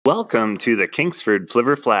Welcome to the Kingsford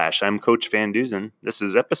Flivver Flash. I'm Coach Van Duzen. This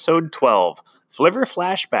is episode 12, Flivver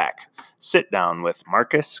Flashback. Sit down with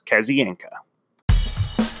Marcus Kazianka.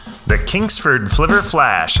 The Kingsford Flivver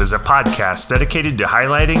Flash is a podcast dedicated to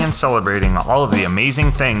highlighting and celebrating all of the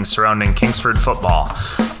amazing things surrounding Kingsford football.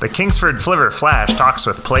 The Kingsford Flivver Flash talks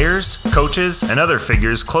with players, coaches, and other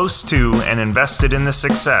figures close to and invested in the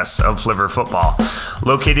success of Flivver football.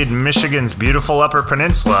 Located in Michigan's beautiful Upper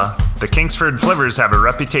Peninsula, the Kingsford Flivvers have a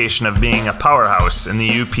reputation of being a powerhouse in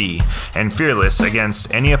the UP and fearless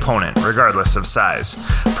against any opponent, regardless of size.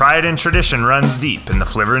 Pride and tradition runs deep in the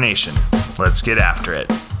Flivver Nation. Let's get after it.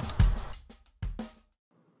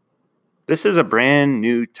 This is a brand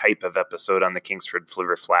new type of episode on the Kingsford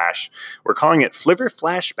Flivver Flash. We're calling it Flivver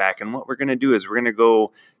Flashback, and what we're going to do is we're going to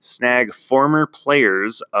go snag former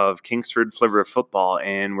players of Kingsford Flivver football,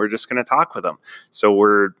 and we're just going to talk with them. So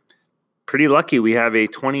we're pretty lucky. We have a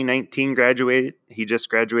 2019 graduate. He just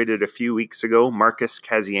graduated a few weeks ago, Marcus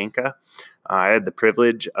Kazianka. I had the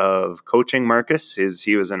privilege of coaching Marcus.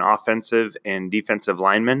 He was an offensive and defensive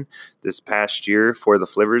lineman this past year for the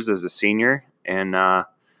Flivvers as a senior, and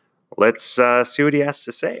let's see what he has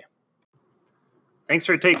to say. Thanks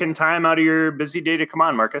for taking time out of your busy day to come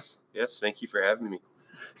on, Marcus. Yes, thank you for having me.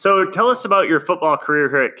 So tell us about your football career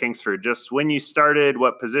here at Kingsford, just when you started,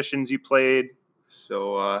 what positions you played.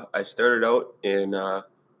 So I started out in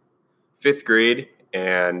fifth grade,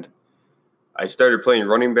 and I started playing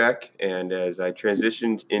running back. And as I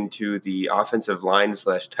transitioned into the offensive line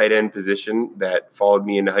 / tight end position that followed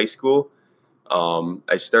me into high school,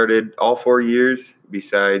 I started all 4 years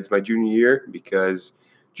besides my junior year, because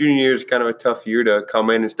junior year is kind of a tough year to come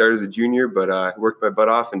in and start as a junior, but I worked my butt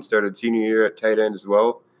off and started senior year at tight end as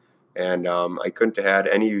well. And I couldn't have had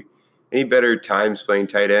any better times playing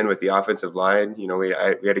tight end with the offensive line. You know, we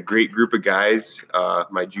had a great group of guys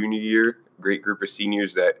my junior year, great group of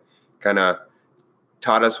seniors that kind of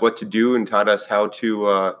taught us what to do and taught us how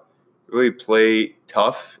to really play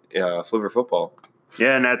tough Flivver football.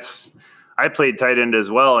 Yeah, and I played tight end as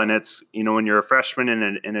well, and it's, you know, when you're a freshman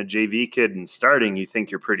and a JV kid and starting, you think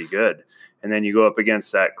you're pretty good. And then you go up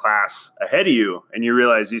against that class ahead of you, and you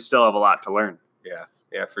realize you still have a lot to learn.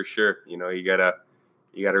 Yeah, for sure. You know, you gotta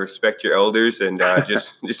respect your elders and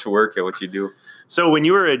just work at what you do. So when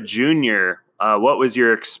you were a junior, what was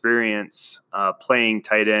your experience playing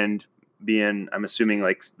tight end, being, I'm assuming,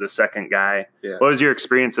 like the second guy? Yeah. What was your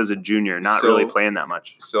experience as a junior, not really playing that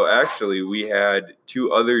much? So actually, we had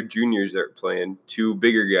two other juniors that were playing, two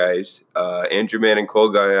bigger guys, Andrew Mann and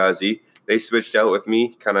Cole Gallazzi. They switched out with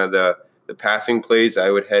me, kind of the passing plays.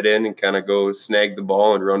 I would head in and kind of go snag the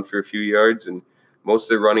ball and run for a few yards. And most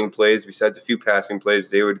of the running plays, besides a few passing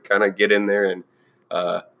plays, they would kind of get in there. And,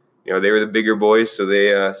 you know, they were the bigger boys, so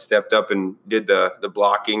they stepped up and did the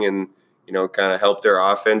blocking and, you know, kind of helped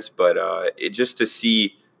our offense. But it just to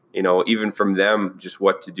see, you know, even from them, just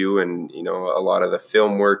what to do, and, you know, a lot of the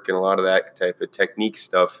film work and a lot of that type of technique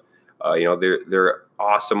stuff. You know, they're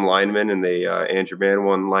awesome linemen, and they Andrew Mann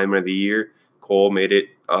won Lineman of the Year. Cole made it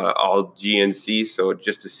all GNC. So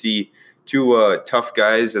just to see two tough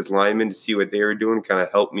guys as linemen, to see what they were doing, kind of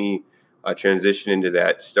helped me transition into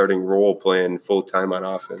that starting role, playing full-time on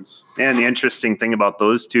offense. And the interesting thing about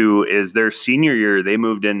those two is their senior year, they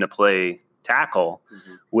moved in to play tackle,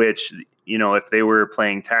 which, you know, if they were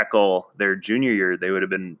playing tackle their junior year, they would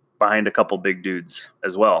have been behind a couple big dudes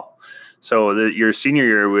as well. So your senior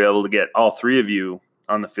year, we were able to get all three of you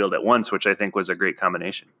on the field at once, which I think was a great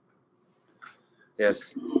combination.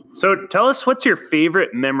 Yes. So tell us, what's your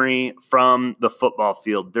favorite memory from the football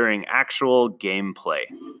field during actual gameplay?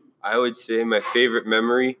 I would say my favorite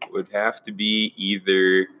memory would have to be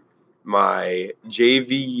either my JV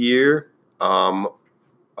year. I'll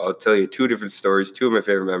tell you two different stories, two of my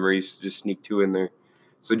favorite memories, just sneak two in there.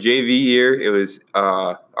 So JV year, it was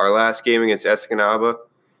our last game against Escanaba,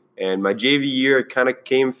 and my JV year kind of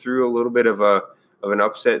came through a little bit of an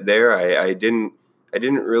upset there. I didn't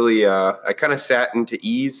really I kind of sat into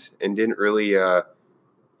ease and didn't really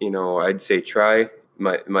you know, I'd say try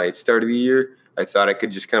my start of the year. I thought I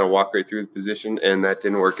could just kind of walk right through the position, and that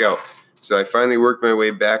didn't work out. So I finally worked my way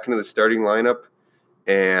back into the starting lineup,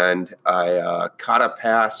 and I caught a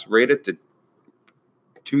pass right at the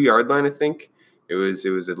 2-yard line, I think. It was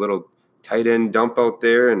a little tight end dump out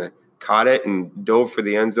there, and I caught it and dove for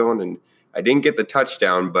the end zone. And I didn't get the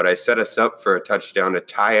touchdown, but I set us up for a touchdown to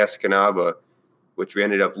tie Escanaba, which we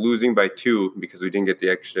ended up losing by 2 because we didn't get the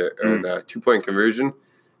extra or the 2-point conversion.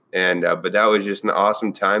 And but that was just an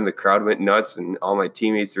awesome time. The crowd went nuts, and all my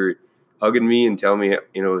teammates were hugging me and telling me,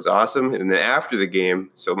 you know, it was awesome. And then after the game,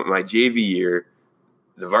 so my JV year,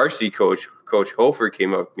 the varsity coach, Coach Hofer,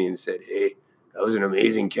 came up to me and said, "Hey, that was an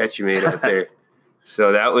amazing catch you made out there.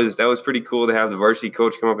 So that was pretty cool to have the varsity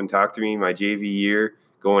coach come up and talk to me. My JV year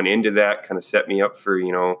going into that kind of set me up for,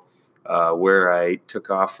 where I took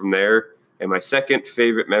off from there. And my second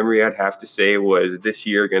favorite memory, I'd have to say, was this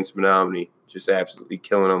year against Menominee. Just absolutely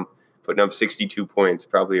killing them, putting up 62 points,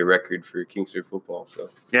 probably a record for Kingsford football. So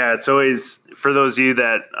yeah, it's always, for those of you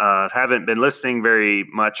that haven't been listening very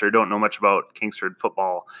much or don't know much about Kingsford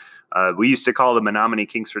football, we used to call the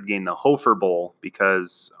Menominee-Kingsford game the Hofer Bowl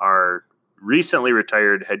because our recently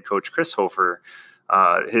retired head coach Chris Hofer,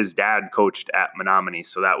 his dad coached at Menominee,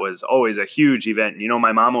 so that was always a huge event.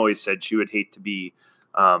 My mom always said she would hate to be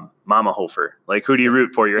Mama Hofer. Like, who do you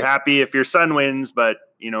root for? You're happy if your son wins, but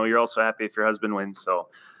you're also happy if your husband wins. So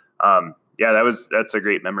yeah, that's a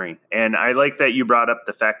great memory. And I like that you brought up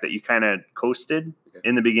the fact that you kind of coasted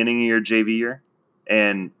in the beginning of your JV year,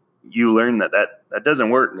 and you learned that doesn't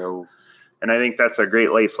work. No. And I think that's a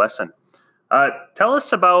great life lesson. Tell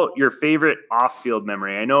us about your favorite off-field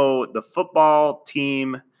memory. I know the football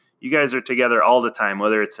team, you guys are together all the time,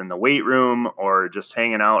 whether it's in the weight room or just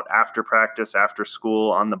hanging out after practice, after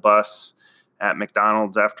school, on the bus, at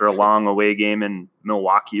McDonald's after a long away game in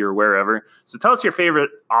Milwaukee or wherever. So tell us your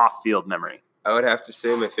favorite off-field memory. I would have to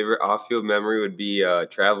say my favorite off-field memory would be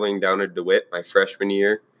traveling down to DeWitt my freshman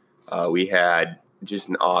year. We had just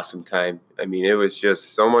an awesome time. I mean, it was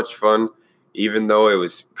just so much fun. Even though it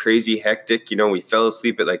was crazy hectic, we fell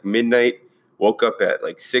asleep at like midnight, woke up at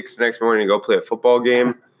like 6 the next morning to go play a football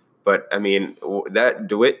game. But, I mean, that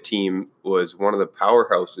DeWitt team was one of the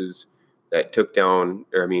powerhouses that took down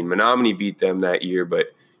 – Menominee beat them that year. But,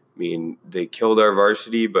 they killed our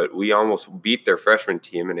varsity, but we almost beat their freshman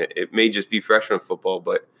team. And it may just be freshman football,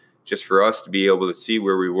 but just for us to be able to see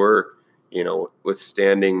where we were,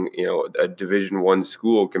 withstanding, a Division I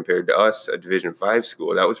school compared to us, a Division V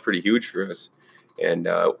school, that was pretty huge for us. And,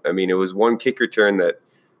 it was one kick return that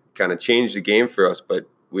kind of changed the game for us, but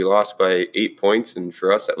we lost by 8 points, and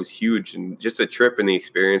for us, that was huge. And just a trip and the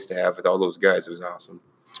experience to have with all those guys was awesome.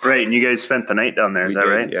 Right, and you guys spent the night down there, is that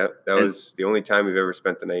right? Yeah, that was the only time we've ever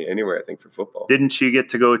spent the night anywhere, I think, for football. Didn't you get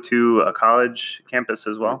to go to a college campus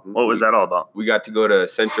as well? Mm-hmm. What was that all about? We got to go to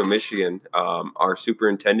Central Michigan. Our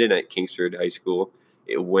superintendent at Kingsford High School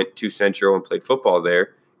went to Central and played football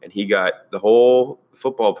there, and he got the whole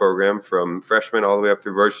football program from freshman all the way up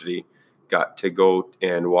through varsity, got to go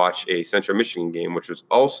and watch a Central Michigan game, which was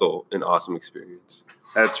also an awesome experience.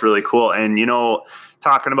 That's really cool. And,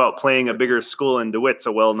 talking about playing a bigger school in DeWitt's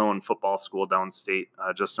a well-known football school downstate,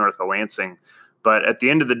 just north of Lansing. But at the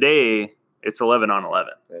end of the day, it's 11 on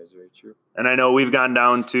 11. That is very true. And I know we've gone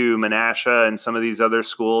down to Menasha and some of these other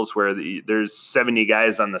schools where there's 70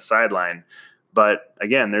 guys on the sideline. But,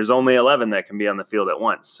 again, there's only 11 that can be on the field at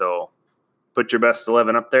once. So put your best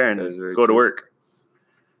 11 up there and go to work.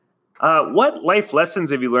 What life lessons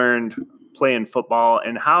have you learned playing football,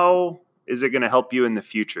 and how is it going to help you in the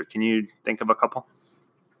future? Can you think of a couple?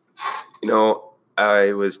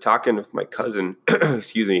 I was talking with my cousin,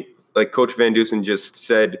 excuse me, like Coach Van Dusen just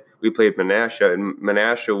said, we played Menasha, and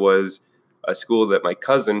Menasha was a school that my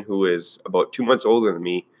cousin, who is about 2 months older than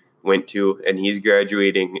me, went to, and he's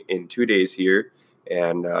graduating in 2 days here.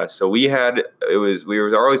 And so we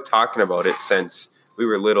were always talking about it since we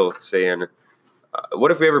were little, saying,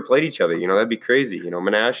 what if we ever played each other? That'd be crazy.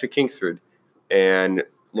 Menasha, Kingsford. And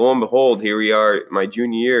lo and behold, here we are, my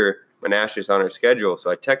junior year, Menasha's on our schedule. So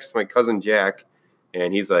I texted my cousin Jack,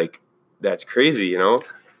 and he's like, that's crazy,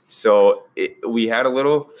 So we had a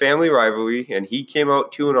little family rivalry, and he came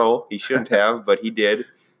out 2-0. He shouldn't have, but he did.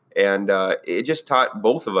 And it just taught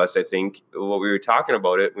both of us, I think, what we were talking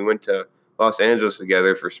about it. We went to Los Angeles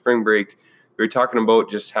together for spring break. We were talking about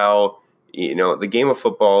just how, the game of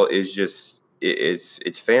football is just,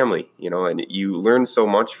 it's family, and you learn so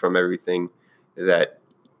much from everything that,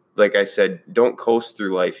 like I said, don't coast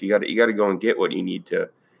through life. You got to go and get what you need to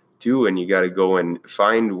do, and you got to go and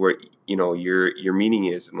find where your meaning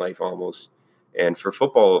is in life almost. And for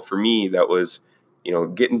football, for me, that was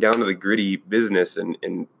getting down to the gritty business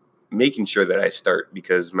and making sure that I start,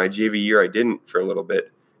 because my JV year I didn't for a little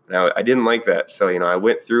bit. Now I didn't like that, so I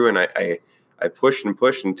went through and I pushed and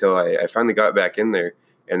pushed until I finally got back in there.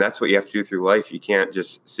 And that's what you have to do through life. You can't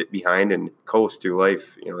just sit behind and coast through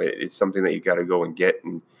life. It's something that you got to go and get,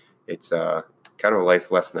 and it's kind of a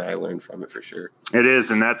life lesson that I learned from it for sure. It is,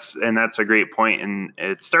 and that's a great point. And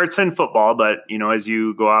it starts in football, but as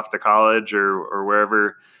you go off to college or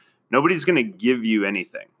wherever, nobody's going to give you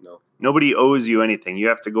anything. No. Nobody owes you anything. You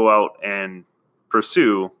have to go out and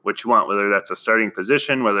pursue what you want, whether that's a starting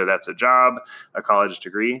position, whether that's a job, a college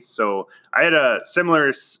degree. So I had a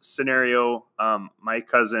similar scenario. My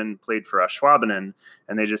cousin played for Schwabenen,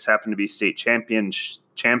 and they just happened to be state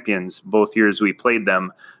champions both years we played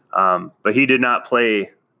them. But he did not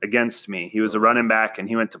play against me. He was a running back, and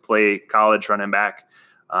he went to play college running back,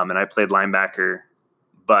 and I played linebacker.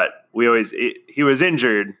 But he was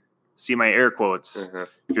injured. See my air quotes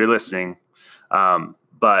if you're listening.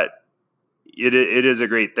 But it is a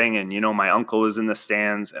great thing. And, my uncle was in the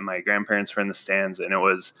stands and my grandparents were in the stands, and it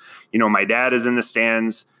was, my dad is in the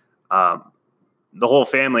stands, the whole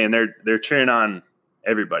family, and they're cheering on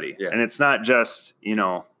everybody. Yeah. And it's not just,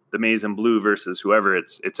 the maize and blue versus whoever.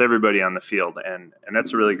 It's everybody on the field. And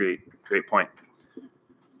that's a really great point.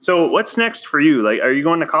 So what's next for you? Like, are you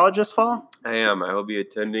going to college this fall? I am. I will be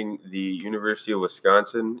attending the University of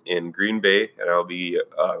Wisconsin in Green Bay, and I'll be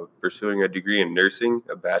pursuing a degree in nursing,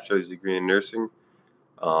 a bachelor's degree in nursing.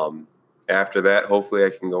 After that, hopefully I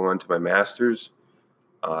can go on to my master's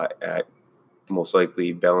at most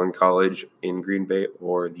likely Bellin College in Green Bay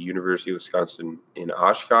or the University of Wisconsin in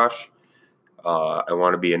Oshkosh. I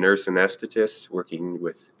want to be a nurse anesthetist working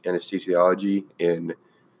with anesthesiology in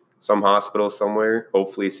some hospital somewhere,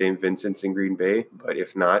 hopefully St. Vincent's in Green Bay, but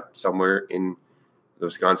if not, somewhere in the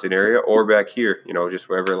Wisconsin area or back here, just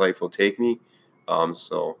wherever life will take me.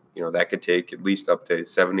 So that could take at least up to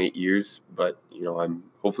 7-8 years, but,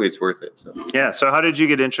 hopefully it's worth it. So. Yeah. So how did you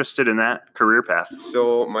get interested in that career path?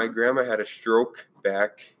 So my grandma had a stroke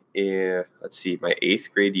back in, my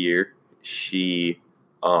 8th grade year. She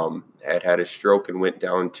had a stroke and went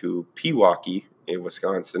down to Pewaukee in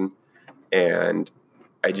Wisconsin, and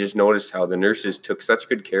I just noticed how the nurses took such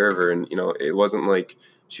good care of her. And, it wasn't like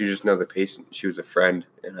she was just another patient. She was a friend.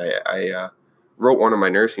 And I wrote one of my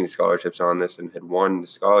nursing scholarships on this and had won the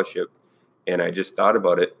scholarship. And I just thought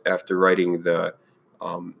about it after writing the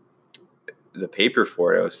paper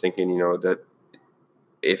for it. I was thinking, that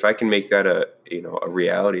if I can make that a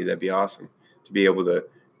reality, that'd be awesome. To be able to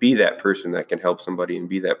be that person that can help somebody and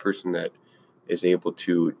be that person that is able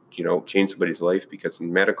to, change somebody's life. Because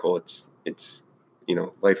in medical, it's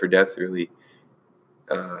life or death, really.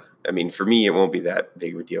 For me, it won't be that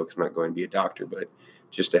big of a deal because I'm not going to be a doctor, but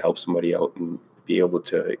just to help somebody out and be able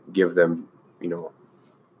to give them, the,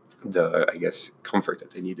 comfort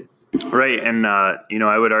that they needed. Right. And,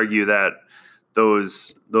 I would argue that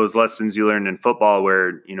those lessons you learned in football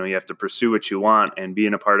where, you have to pursue what you want and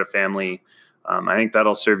being a part of family, I think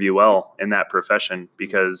that'll serve you well in that profession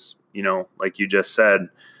because, like you just said,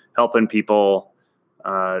 helping people,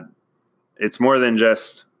 it's more than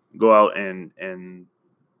just go out and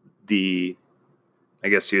the, I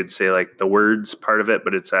guess you'd say like the words part of it,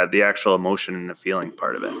 but it's the actual emotion and the feeling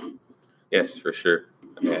part of it. Yes, for sure.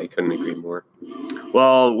 I couldn't agree more.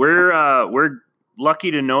 Well, we're lucky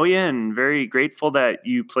to know you and very grateful that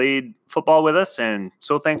you played football with us, and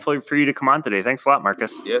so thankful for you to come on today. Thanks a lot,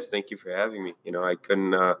 Marcus. Yes, thank you for having me. I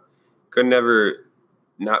couldn't ever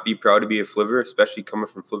not be proud to be a Flivver, especially coming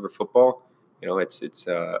from Flivver football. It's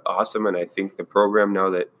awesome, and I think the program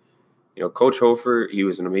now that, Coach Hofer, he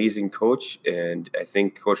was an amazing coach, and I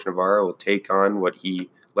think Coach Navarro will take on what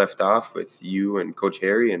he left off with you and Coach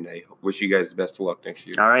Harry, and I wish you guys the best of luck next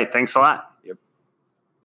year. All right, thanks a lot. Yep.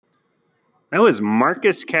 That was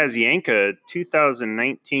Marcus Kazianka,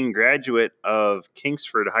 2019 graduate of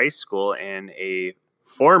Kingsford High School and a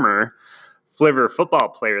former Flivver football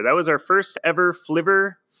player. That was our first ever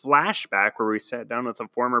Flivver Flashback where we sat down with a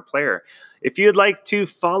former player. If you'd like to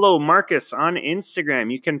follow Marcus on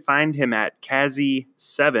Instagram, you can find him at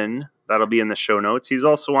Kazi7. That'll be in the show notes. He's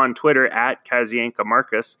also on Twitter at Kazianka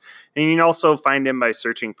Marcus. And you can also find him by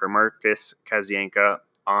searching for Marcus Kazianka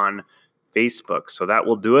on Facebook. So that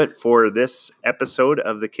will do it for this episode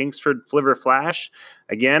of the Kingsford Flivver Flash.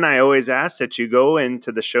 Again, I always ask that you go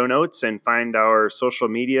into the show notes and find our social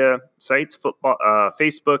media sites,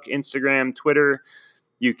 Facebook, Instagram, Twitter.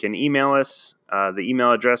 You can email us. The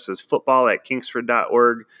email address is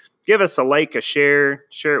football@kingsford.org. Give us a like, a share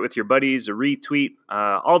it with your buddies, a retweet,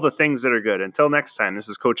 all the things that are good. Until next time, this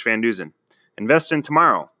is Coach Van Duzen. Invest in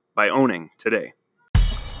tomorrow by owning today.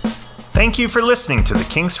 Thank you for listening to the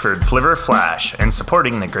Kingsford Flivver Flash and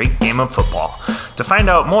supporting the great game of football. To find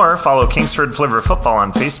out more, follow Kingsford Flivver Football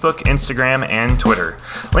on Facebook, Instagram, and Twitter.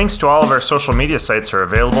 Links to all of our social media sites are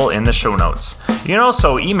available in the show notes. You can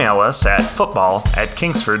also email us at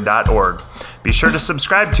football@kingsford.org. Be sure to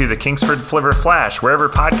subscribe to the Kingsford Flivver Flash wherever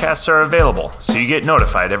podcasts are available so you get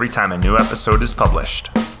notified every time a new episode is published.